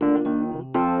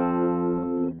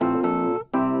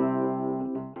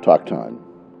Talk Time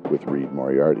with Reed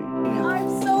Moriarty.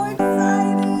 I'm so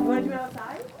excited. You want to do it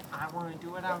outside? I want to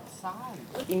do it outside,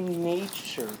 in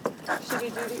nature. Should we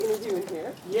do the interview in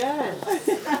here? Yes.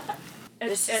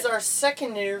 This is our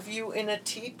second interview in a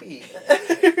teepee.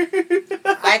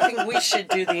 I think we should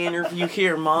do the interview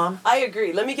here, Mom. I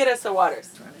agree. Let me get us some waters.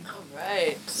 All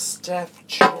right. Steph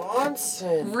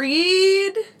Johnson.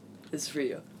 Reed. This is for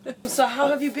you. So how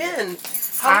have you been?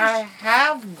 I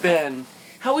have been.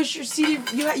 How was your CD?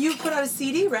 You put out a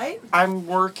CD, right? I'm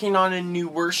working on a new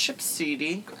worship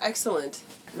CD. Excellent.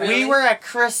 We were at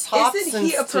Chris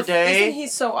Hobson's today. Isn't he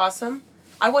so awesome?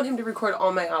 I want him to record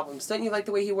all my albums. Don't you like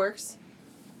the way he works?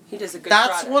 He does a good That's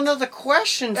product. one of the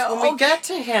questions when we get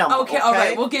to him. Okay, all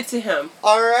right. We'll get to him.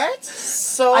 All right.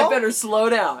 So I better slow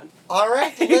down. All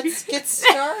right, let's get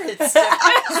started.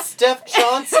 Steph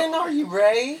Johnson, are you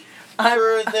ready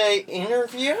for the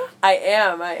interview? I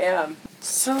am.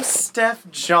 So,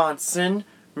 Steph Johnson,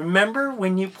 remember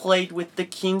when you played with the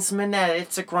Kingsmen at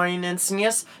It's a Grind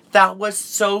Encinas? That was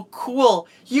so cool.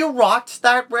 You rocked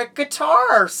that red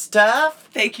guitar, Steph.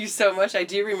 Thank you so much. I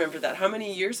do remember that. How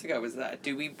many years ago was that?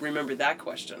 Do we remember that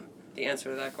question? The answer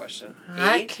to that question? 8?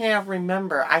 I can't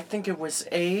remember. I think it was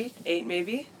 8. 8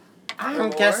 maybe?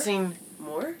 I'm guessing...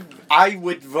 More? I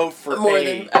would vote for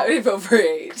 8. I would vote for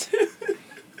 8.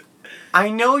 I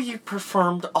know you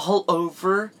performed all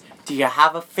over. Do you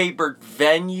have a favorite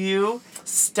venue,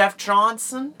 Steph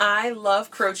Johnson? I love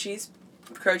Croce's.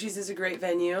 Croce's is a great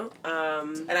venue.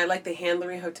 And I like the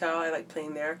Handlery Hotel. I like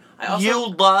playing there. You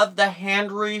love the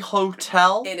Handlery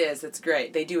Hotel? It is. It's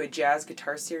great. They do a jazz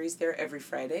guitar series there every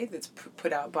Friday that's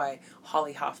put out by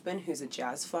Holly Hoffman, who's a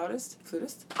jazz flutist.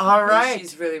 All right. And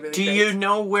she's really, really great. Do you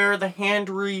know where the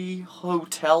Handlery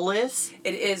Hotel is?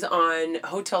 It is on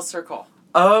Hotel Circle.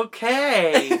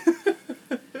 Okay.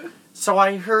 So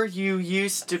I heard you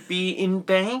used to be in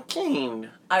banking.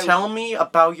 Tell me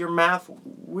about your math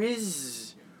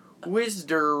wizardry.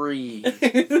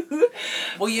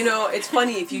 Well, you know, it's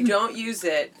funny. If you don't use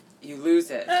it, you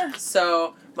lose it.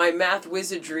 So my math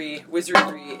wizardry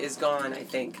is gone, I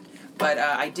think. But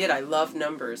I loved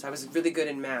numbers. I was really good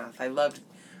in math. I loved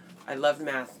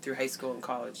math through high school and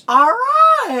college. All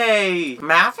right.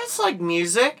 Math is like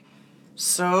music.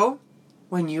 So,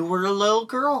 when you were a little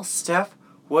girl, Steph,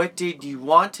 what did you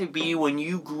want to be when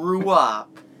you grew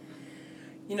up?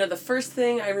 You know, the first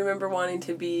thing I remember wanting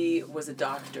to be was a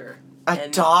doctor. A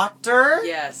doctor?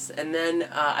 Yes, and then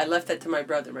I left that to my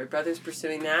brother. My brother's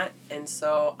pursuing that, and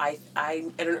so I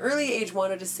at an early age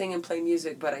wanted to sing and play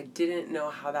music, but I didn't know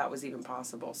how that was even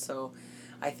possible. So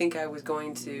I think I was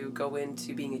going to go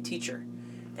into being a teacher,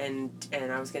 and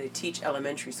I was going to teach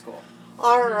elementary school.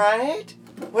 All right.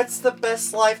 What's the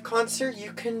best live concert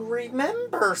you can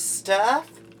remember, Steph?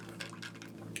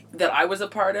 That I was a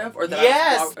part of, or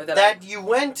that you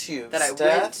went to. That Steph?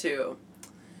 I went to.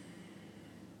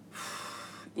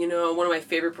 You know, one of my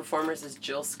favorite performers is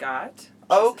Jill Scott.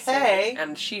 Okay.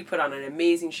 And she put on an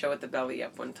amazing show at the Belly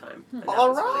Up one time.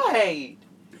 All right.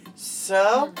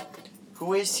 So,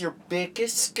 who is your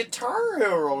biggest guitar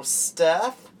hero,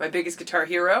 Steph? My biggest guitar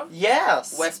hero?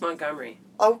 Yes. Wes Montgomery.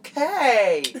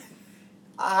 Okay.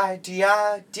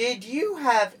 Did you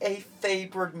have a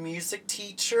favorite music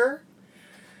teacher?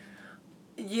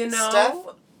 You know, Steph?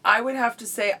 I would have to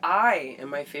say I am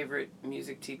my favorite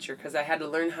music teacher because I had to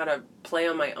learn how to play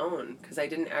on my own because I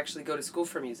didn't actually go to school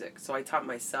for music. So I taught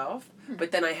myself.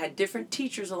 But then I had different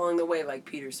teachers along the way, like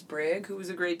Peter Sprigg, who was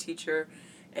a great teacher,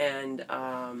 and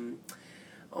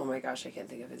oh my gosh, I can't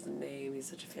think of his name. He's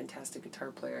such a fantastic guitar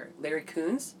player. Larry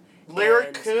Coons.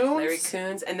 Larry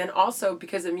Coons? And then also,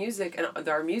 because of music and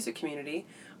our music community,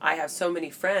 I have so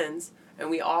many friends, and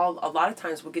we all, a lot of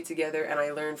times we'll get together, and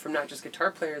I learn from not just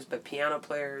guitar players, but piano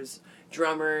players,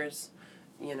 drummers,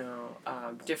 you know,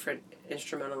 different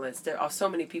instrumentalists. There are so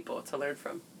many people to learn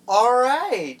from. All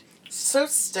right. So,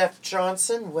 Steph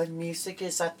Johnson, what music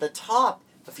is at the top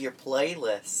of your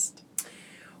playlist?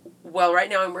 Well, right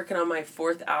now I'm working on my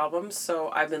 4th album,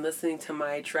 so I've been listening to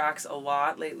my tracks a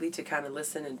lot lately to kind of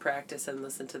listen and practice and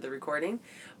listen to the recording.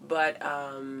 But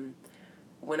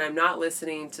when I'm not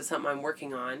listening to something I'm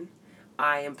working on,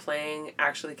 I am playing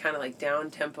actually kind of like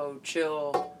down-tempo,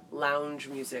 chill, lounge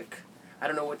music. I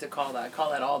don't know what to call that. I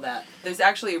call that all that. There's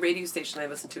actually a radio station I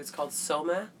listen to. It's called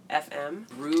Soma FM,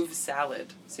 Groove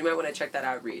Salad. So you might want to check that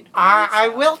out, Reed. I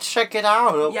will check it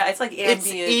out. Yeah, it's like ambient.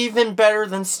 It's even better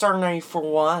than Star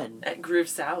 94.1. At Groove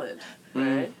Salad,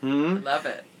 right? Mm-hmm. I love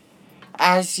it.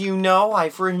 As you know,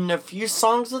 I've written a few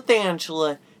songs with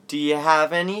Angela. Do you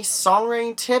have any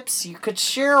songwriting tips you could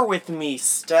share with me,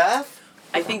 Steph?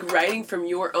 I think writing from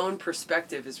your own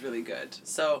perspective is really good.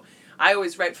 So I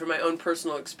always write from my own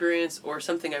personal experience or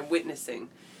something I'm witnessing.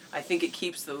 I think it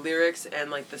keeps the lyrics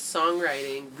and like the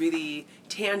songwriting really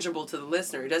tangible to the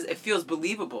listener. It feels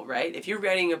believable, right? If you're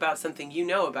writing about something you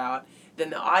know about,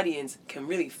 then the audience can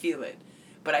really feel it.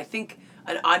 But I think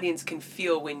an audience can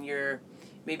feel when you're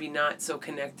maybe not so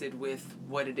connected with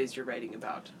what it is you're writing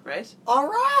about, right? All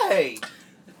right.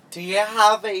 Do you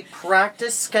have a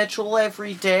practice schedule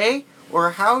every day?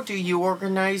 Or how do you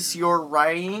organize your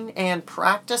writing and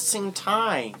practicing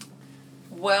time?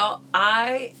 Well,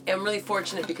 I am really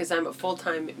fortunate because I'm a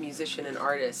full-time musician and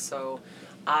artist, so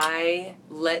I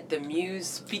let the muse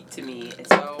speak to me. And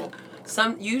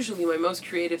so usually my most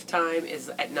creative time is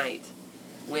at night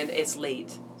when it's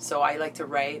late. So I like to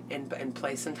write and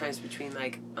play sometimes between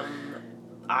like,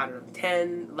 I don't know,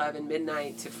 10, 11,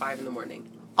 midnight to 5 in the morning.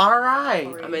 All right.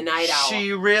 I'm a night owl.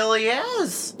 She really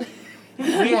is.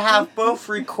 We have both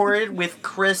recorded with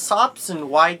Chris Hobson.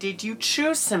 Why did you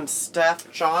choose him,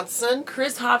 Steph Johnson?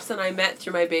 Chris Hobson I met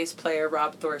through my bass player,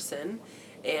 Rob Thorson.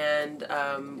 And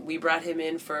we brought him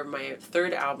in for my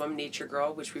third album, Nature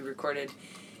Girl, which we recorded.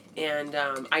 And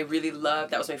I really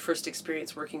loved, that was my first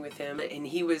experience working with him. And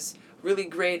he was really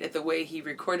great at the way he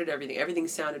recorded everything. Everything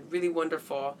sounded really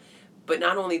wonderful. But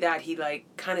not only that, he like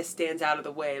kind of stands out of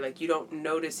the way. Like you don't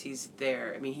notice he's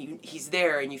there. I mean, he's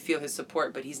there and you feel his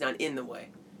support, but he's not in the way.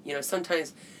 You know,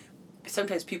 sometimes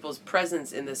people's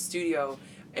presence in the studio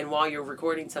and while you're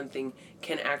recording something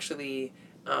can actually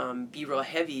be real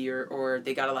heavy or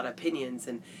they got a lot of opinions.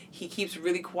 And he keeps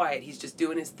really quiet. He's just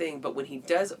doing his thing. But when he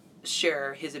does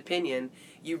share his opinion,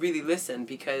 you really listen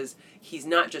because he's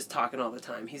not just talking all the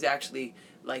time. He's actually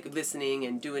like listening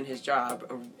and doing his job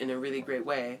in a really great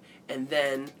way. And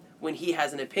then when he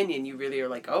has an opinion, you really are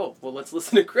like, oh, well, let's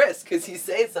listen to Chris because he's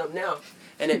saying something now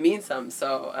and it means something.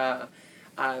 So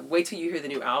wait till you hear the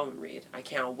new album, Reed. I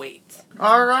can't wait.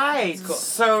 All right. Cool.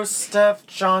 So, Steph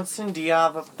Johnson, do you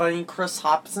have a funny Chris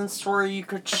Hobson story you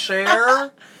could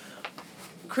share?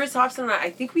 Chris Hobson and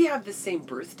I think we have the same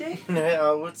birthday.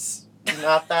 No, it's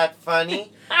not that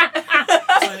funny.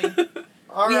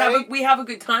 All we right. have a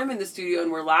good time in the studio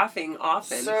and we're laughing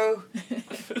often. So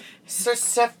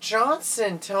Steph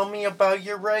Johnson, tell me about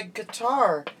your red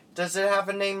guitar. Does it have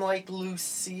a name like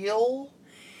Lucille?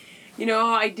 You know,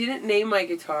 I didn't name my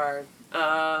guitar,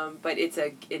 but it's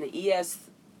I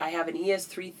have an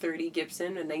ES330 Gibson,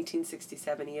 a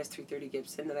 1967 ES330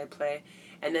 Gibson that I play,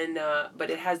 and then but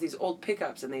it has these old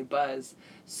pickups and they buzz.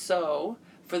 So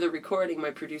for the recording,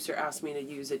 my producer asked me to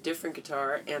use a different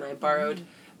guitar, and I borrowed.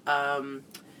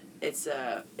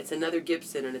 It's another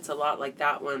Gibson, and it's a lot like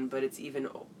that one, but it's even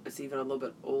a little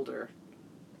bit older,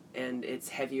 and it's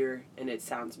heavier, and it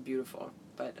sounds beautiful.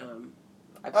 But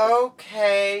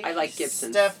Okay. I like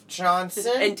Gibsons. Steph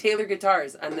Johnson. And Taylor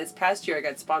Guitars. And this past year, I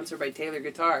got sponsored by Taylor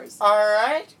Guitars. All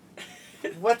right.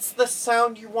 What's the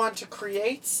sound you want to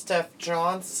create, Steph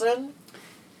Johnson?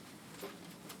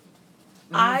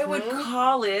 I would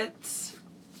call it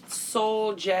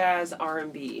soul, jazz,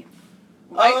 R&B.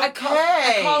 Okay.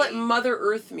 I call it Mother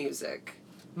Earth music.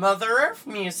 Mother Earth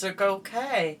music,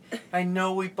 okay. I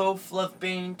know we both love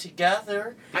being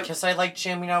together because I like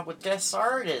jamming out with guest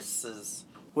artists.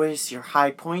 What is your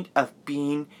high point of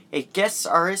being a guest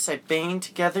artist at Banging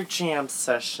Together Jam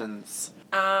Sessions?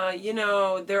 You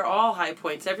know, they're all high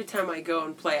points every time I go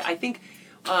and play. I think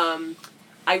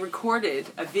I recorded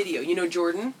a video. You know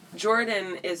Jordan?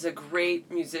 Jordan is a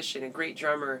great musician, a great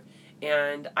drummer,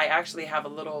 and I actually have a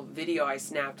little video I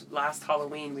snapped last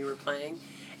Halloween we were playing.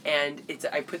 And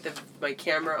I put my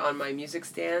camera on my music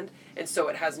stand, and so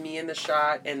it has me in the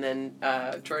shot and then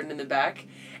Jordan in the back.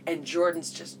 And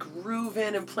Jordan's just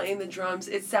grooving and playing the drums.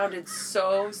 It sounded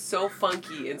so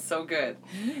funky and so good.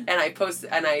 And I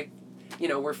posted, and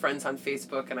we're friends on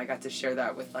Facebook, and I got to share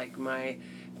that with like my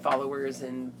followers,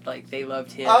 and like they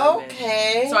loved him.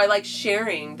 Okay. So I like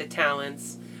sharing the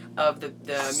talents of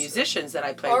the musicians that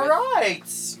I play with. All right.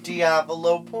 Do you have a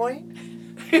low point?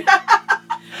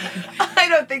 I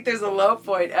don't think there's a low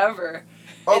point ever.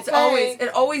 Okay. It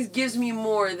always gives me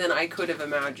more than I could have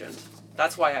imagined.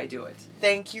 That's why I do it.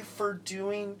 Thank you for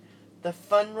doing the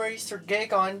fundraiser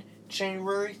gig on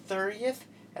January 30th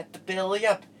at the Billy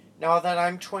Up. Now that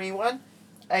I'm 21,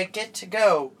 I get to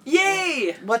go.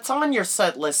 Yay! What's on your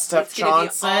set list, Steph It's gonna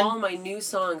Johnson? be all my new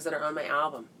songs that are on my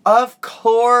album. Of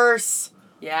course.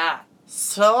 Yeah.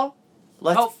 So,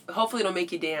 let's... Hopefully it'll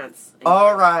make you dance.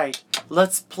 All right.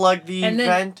 Let's plug the And then-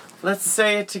 event. Let's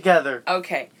say it together.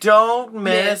 Okay. Don't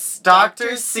miss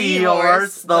Dr.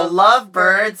 Seahorse, the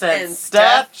Lovebirds, and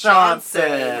Steph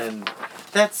Johnson.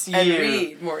 That's you. And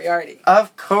Reed Moriarty.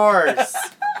 Of course.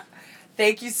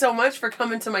 Thank you so much for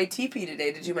coming to my teepee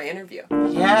today to do my interview.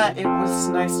 Yeah, it was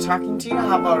nice talking to you.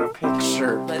 How about a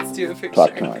picture? Let's do a picture.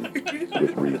 Talk Time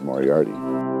with Reed Moriarty.